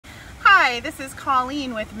Hi, this is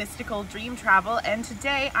Colleen with Mystical Dream Travel, and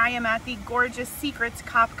today I am at the gorgeous Secrets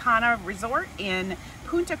Cap Cana resort in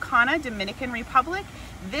Punta Cana, Dominican Republic.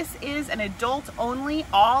 This is an adult-only,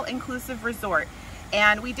 all-inclusive resort,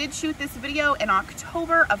 and we did shoot this video in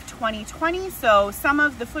October of 2020, so some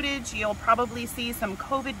of the footage you'll probably see some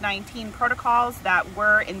COVID-19 protocols that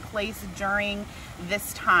were in place during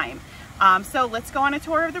this time. So let's go on a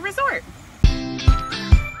tour of the resort.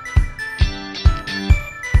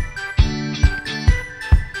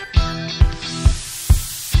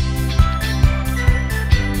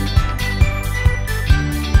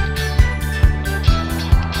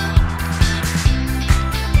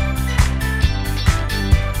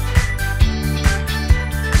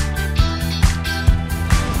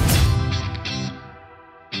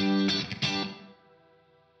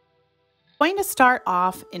 Going to start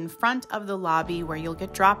off in front of the lobby where you'll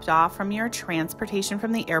get dropped off from your transportation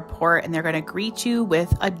from the airport, and they're going to greet you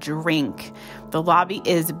with a drink. The lobby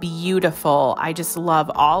is beautiful. I just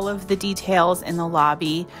love all of the details in the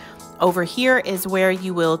lobby. Over here is where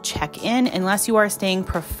you will check in unless you are staying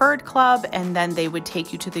Preferred Club, and then they would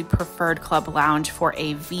take you to the Preferred Club Lounge for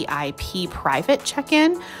a VIP private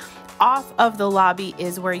check-in. Off of the lobby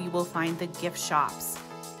is where you will find the gift shops.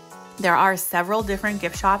 There are several different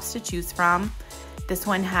gift shops to choose from. This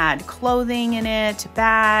one had clothing in it,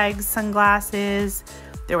 bags, sunglasses.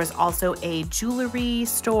 There was also a jewelry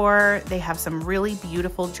store. They have some really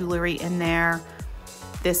beautiful jewelry in there.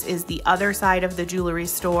 This is the other side of the jewelry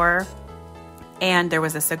store. And there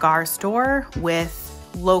was a cigar store with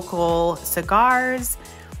local cigars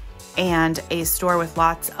and a store with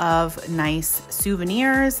lots of nice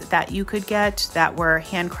souvenirs that you could get that were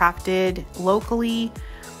handcrafted locally.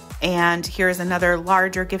 And here's another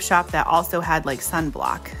larger gift shop that also had like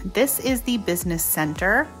sunblock. This is the business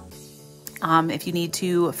center. If you need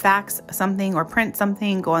to fax something or print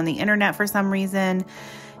something, go on the internet for some reason,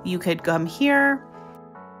 you could come here.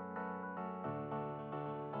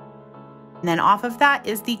 And then off of that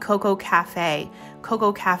is the Coco Cafe.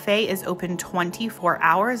 Coco Cafe is open 24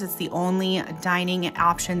 hours. It's the only dining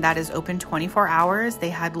option that is open 24 hours.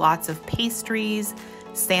 They had lots of pastries,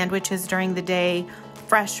 sandwiches during the day,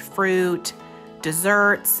 fresh fruit,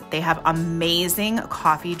 desserts. They have amazing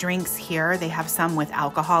coffee drinks here. They have some with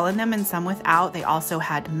alcohol in them and some without. They also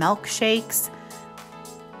had milkshakes.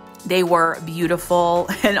 They were beautiful,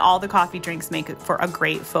 and all the coffee drinks make it for a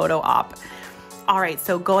great photo op. All right,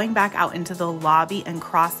 so going back out into the lobby and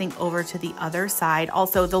crossing over to the other side.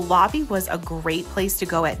 Also, the lobby was a great place to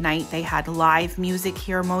go at night. They had live music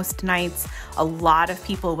here most nights. A lot of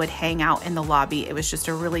people would hang out in the lobby. It was just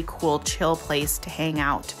a really cool, chill place to hang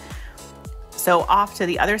out. So off to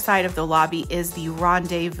the other side of the lobby is the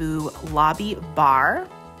Rendezvous Lobby Bar.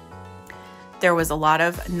 There was a lot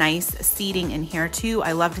of nice seating in here too.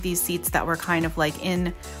 I loved these seats that were kind of like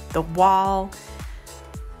in the wall.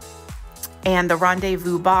 And the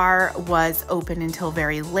Rendezvous Bar was open until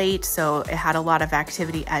very late, so it had a lot of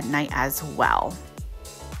activity at night as well.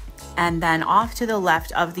 And then off to the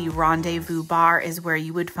left of the Rendezvous Bar is where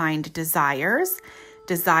you would find Desires.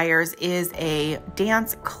 Desires is a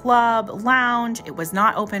dance club lounge. It was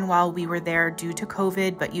not open while we were there due to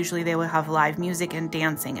COVID, but usually they will have live music and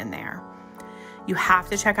dancing in there. You have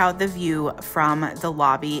to check out the view from the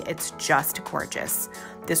lobby. It's just gorgeous.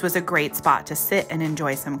 This was a great spot to sit and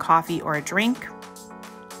enjoy some coffee or a drink.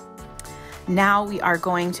 Now we are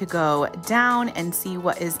going to go down and see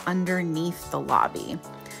what is underneath the lobby.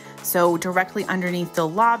 So directly underneath the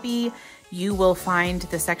lobby, you will find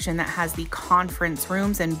the section that has the conference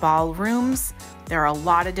rooms and ballrooms. There are a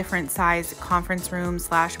lot of different size conference rooms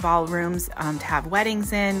 / ballrooms to have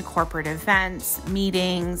weddings in, corporate events,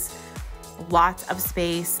 meetings, lots of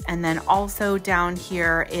space. And then also down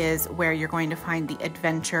here is where you're going to find the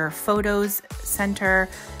Adventure Photos Center,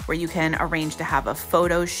 where you can arrange to have a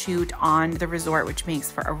photo shoot on the resort, which makes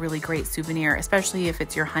for a really great souvenir, especially if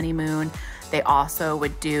it's your honeymoon. They also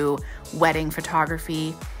would do wedding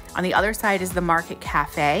photography. On the other side is the Market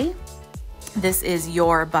Cafe. This is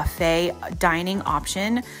your buffet dining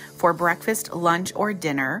option for breakfast, lunch, or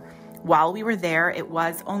dinner. While we were there, it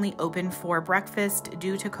was only open for breakfast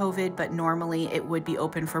due to COVID, but normally it would be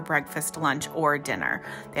open for breakfast, lunch, or dinner.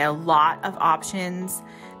 They had a lot of options.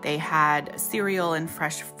 They had cereal and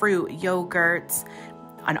fresh fruit, yogurts,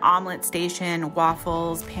 an omelet station,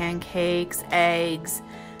 waffles, pancakes, eggs.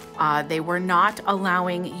 They were not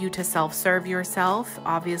allowing you to self-serve yourself,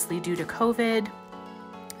 obviously due to COVID.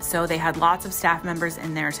 So they had lots of staff members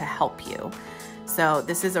in there to help you. So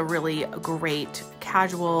this is a really great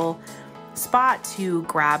casual spot to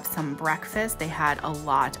grab some breakfast. They had a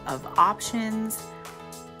lot of options.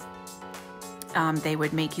 They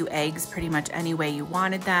would make you eggs pretty much any way you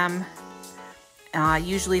wanted them.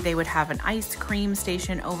 Usually they would have an ice cream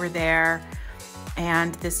station over there.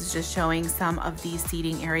 And this is just showing some of the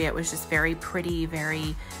seating area. It was just very pretty,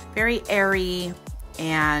 very, very airy,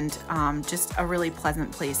 and just a really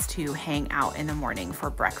pleasant place to hang out in the morning for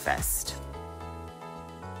breakfast.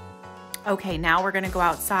 Okay, now we're gonna go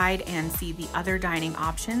outside and see the other dining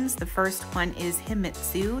options. The first one is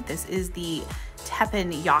Himitsu. This is the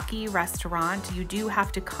teppanyaki restaurant. You do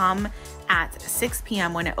have to come at 6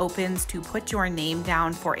 p.m. when it opens to put your name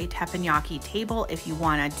down for a teppanyaki table if you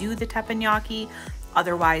wanna do the teppanyaki.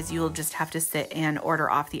 Otherwise, you'll just have to sit and order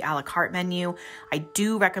off the a la carte menu. I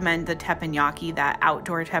do recommend the teppanyaki. That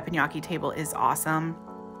outdoor teppanyaki table is awesome.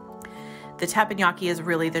 The teppanyaki is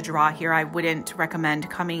really the draw here. I wouldn't recommend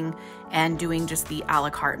coming and doing just the a la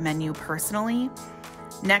carte menu personally.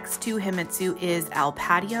 Next to Himitsu is El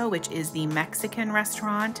Patio, which is the Mexican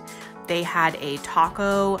restaurant. They had a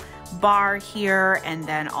taco bar here and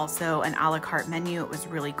then also an a la carte menu. It was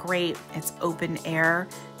really great. It's open air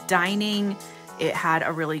dining. It had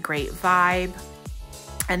a really great vibe.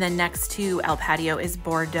 And then next to El Patio is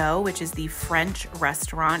Bordeaux, which is the French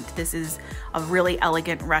restaurant. This is a really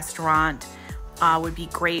elegant restaurant. Would be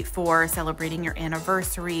great for celebrating your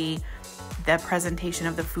anniversary. The presentation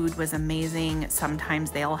of the food was amazing. Sometimes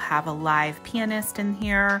they'll have a live pianist in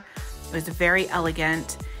here. It was very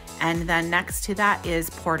elegant. And then next to that is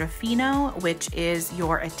Portofino, which is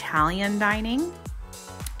your Italian dining.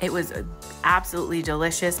 It was absolutely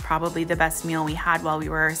delicious. Probably the best meal we had while we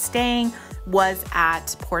were staying was at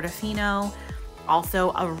Portofino.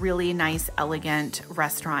 Also a really nice, elegant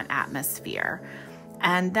restaurant atmosphere.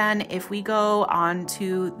 And then if we go on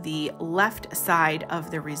to the left side of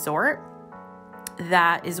the resort,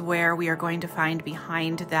 that is where we are going to find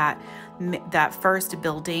behind that first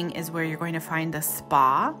building is where you're going to find the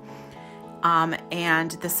spa.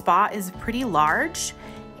 And the spa is pretty large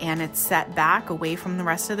and it's set back away from the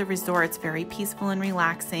rest of the resort. It's very peaceful and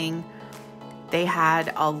relaxing. They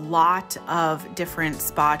had a lot of different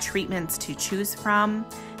spa treatments to choose from.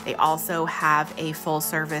 They also have a full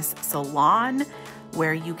service salon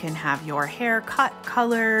where you can have your hair cut,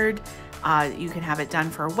 colored. You can have it done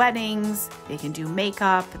for weddings. They can do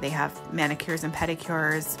makeup. They have manicures and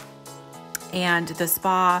pedicures. And the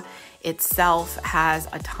spa itself has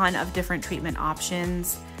a ton of different treatment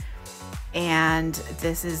options. And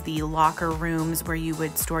this is the locker rooms where you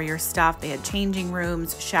would store your stuff. They had changing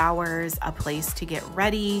rooms, showers, a place to get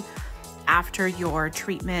ready after your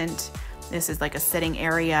treatment. This is like a sitting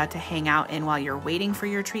area to hang out in while you're waiting for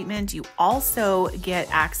your treatment. You also get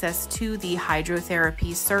access to the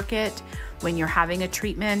hydrotherapy circuit when you're having a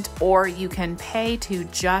treatment, or you can pay to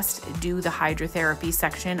just do the hydrotherapy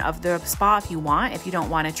section of the spa if you want. If you don't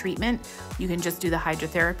want a treatment, you can just do the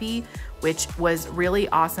hydrotherapy, which was really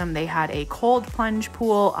awesome. They had a cold plunge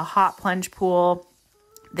pool, a hot plunge pool.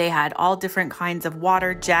 They had all different kinds of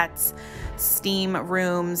water jets, steam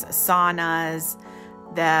rooms, saunas.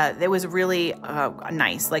 It was really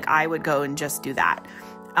nice. Like I would go and just do that.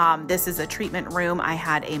 This is a treatment room. I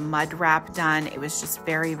had a mud wrap done. It was just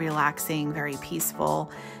very relaxing, very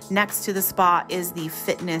peaceful. Next to the spa is the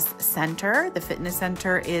fitness center. The fitness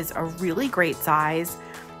center is a really great size.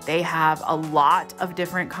 They have a lot of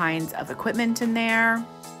different kinds of equipment in there.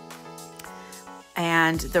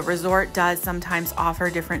 And the resort does sometimes offer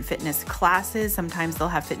different fitness classes. Sometimes they'll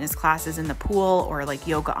have fitness classes in the pool or like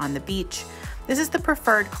yoga on the beach. This is the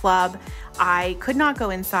preferred club. I could not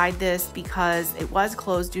go inside this because it was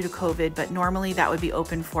closed due to COVID, but normally that would be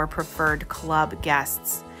open for preferred club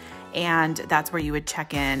guests. And that's where you would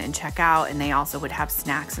check in and check out, and they also would have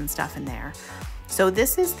snacks and stuff in there. So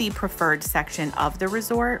this is the preferred section of the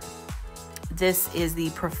resort. This is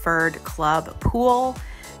the preferred club pool.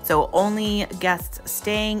 So only guests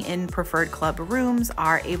staying in preferred club rooms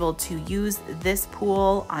are able to use this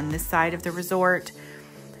pool on this side of the resort.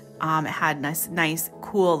 It had nice,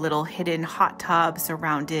 cool little hidden hot tub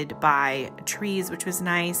surrounded by trees, which was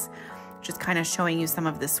nice. Just kind of showing you some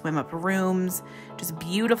of the swim up rooms, just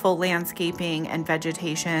beautiful landscaping and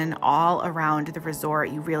vegetation all around the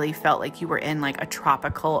resort. You really felt like you were in like a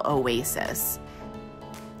tropical oasis.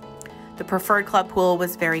 The preferred club pool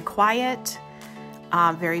was very quiet,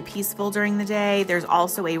 very peaceful during the day. There's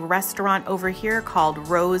also a restaurant over here called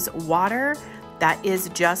Rose Water. That is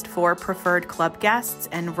just for preferred club guests,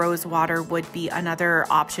 and Rose Water would be another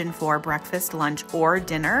option for breakfast, lunch, or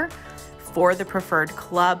dinner. For the preferred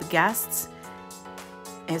club guests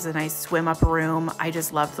is a nice swim up room. I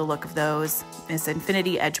just love the look of those. This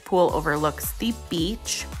infinity edge pool overlooks the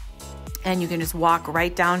beach, and you can just walk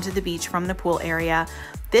right down to the beach from the pool area.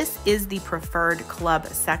 This is the preferred club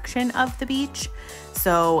section of the beach.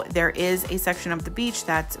 So there is a section of the beach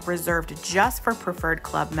that's reserved just for preferred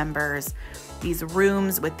club members. These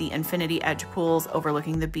rooms with the infinity edge pools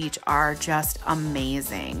overlooking the beach are just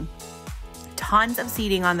amazing. Tons of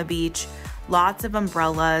seating on the beach, lots of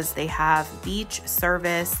umbrellas. They have beach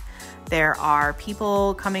service. There are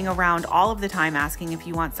people coming around all of the time asking if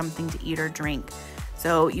you want something to eat or drink.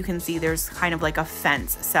 So you can see there's kind of like a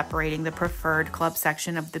fence separating the preferred club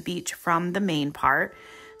section of the beach from the main part.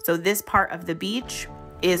 So this part of the beach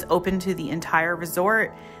is open to the entire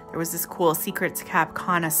resort. There was this cool Secrets Cap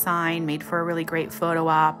Cana sign made for a really great photo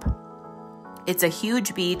op. It's a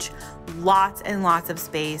huge beach, lots and lots of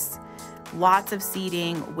space, lots of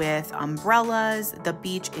seating with umbrellas. The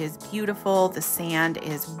beach is beautiful. The sand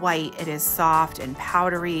is white. It is soft and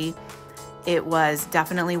powdery. It was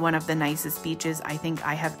definitely one of the nicest beaches I think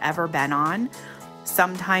I have ever been on.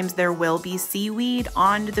 Sometimes there will be seaweed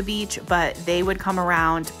on the beach, but they would come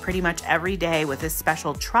around pretty much every day with a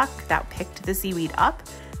special truck that picked the seaweed up.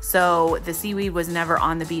 So the seaweed was never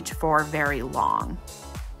on the beach for very long.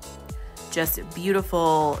 Just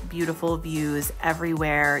beautiful, beautiful views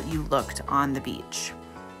everywhere you looked on the beach.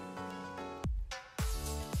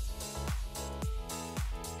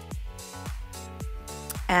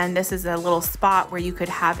 And this is a little spot where you could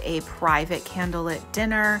have a private candlelit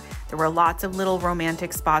dinner. There were lots of little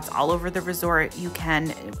romantic spots all over the resort you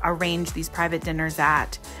can arrange these private dinners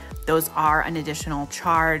at. Those are an additional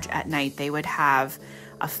charge. At night, they would have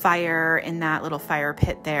a fire in that little fire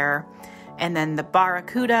pit there. And then the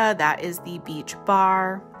Barracuda, that is the beach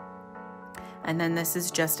bar. And then this is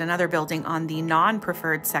just another building on the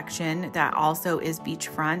non-preferred section that also is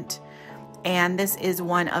beachfront. And this is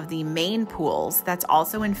one of the main pools that's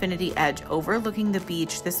also infinity edge overlooking the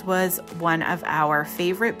beach. This was one of our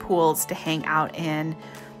favorite pools to hang out in.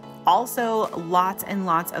 Also, lots and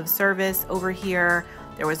lots of service over here.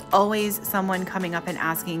 There was always someone coming up and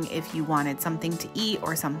asking if you wanted something to eat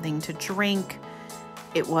or something to drink.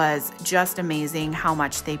 It was just amazing how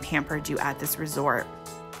much they pampered you at this resort.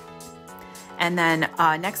 And then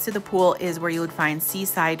next to the pool is where you would find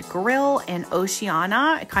Seaside Grill and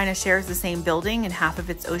Oceana. It kind of shares the same building, and half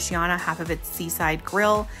of it's Oceana, half of it's Seaside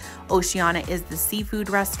Grill. Oceana is the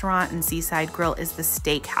seafood restaurant and Seaside Grill is the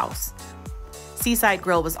steakhouse. Seaside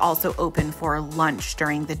Grill was also open for lunch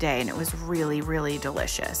during the day, and it was really, really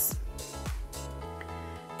delicious.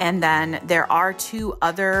 And then there are two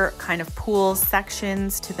other kind of pool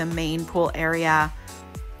sections to the main pool area.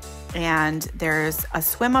 And there's a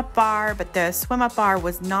swim up bar, but the swim up bar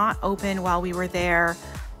was not open while we were there,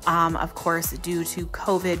 of course, due to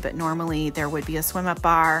COVID, but normally there would be a swim up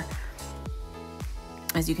bar.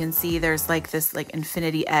 As you can see, there's like this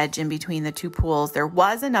infinity edge in between the two pools. There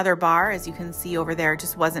was another bar, as you can see over there, it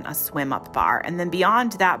just wasn't a swim up bar. And then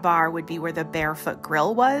beyond that bar would be where the Barefoot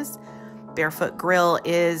Grill was. Barefoot Grill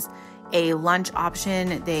is a lunch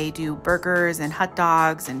option. They do burgers and hot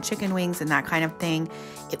dogs and chicken wings and that kind of thing.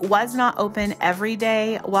 It was not open every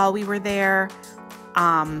day while we were there.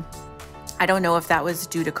 I don't know if that was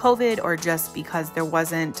due to COVID or just because there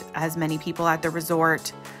wasn't as many people at the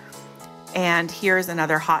resort. And here's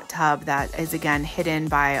another hot tub that is again hidden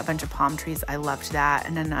by a bunch of palm trees. I loved that.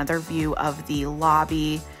 And another view of the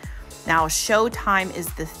lobby. Now, Showtime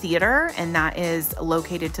is the theater, and that is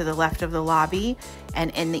located to the left of the lobby. And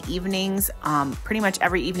in the evenings, pretty much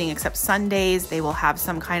every evening except Sundays, they will have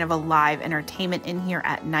some kind of a live entertainment in here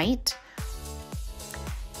at night.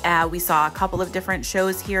 We saw a couple of different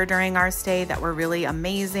shows here during our stay that were really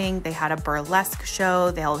amazing. They had a burlesque show.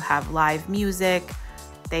 They'll have live music.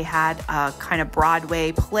 They had a kind of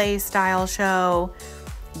Broadway play style show.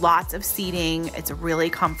 Lots of seating. It's really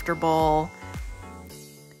comfortable.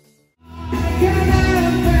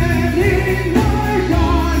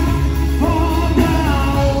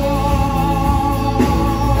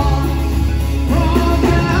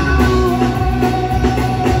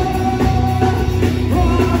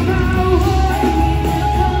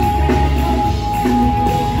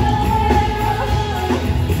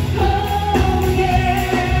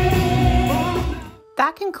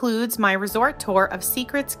 That concludes my resort tour of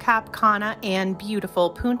Secrets Cap Cana and beautiful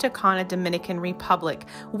Punta Cana, Dominican Republic.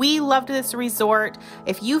 We loved this resort.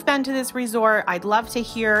 If you've been to this resort, I'd love to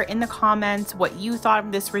hear in the comments what you thought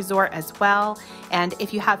of this resort as well. And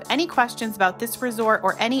if you have any questions about this resort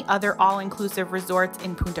or any other all-inclusive resorts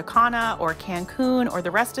in Punta Cana or Cancun or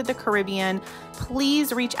the rest of the Caribbean,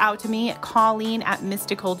 please reach out to me at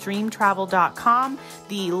colleen@mysticaldreamtravel.com.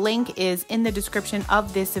 The link is in the description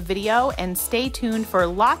of this video, and stay tuned for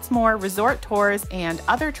lots lots more resort tours and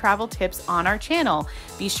other travel tips on our channel.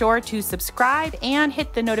 Be sure to subscribe and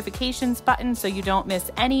hit the notifications button so you don't miss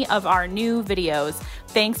any of our new videos.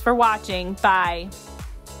 Thanks for watching. Bye.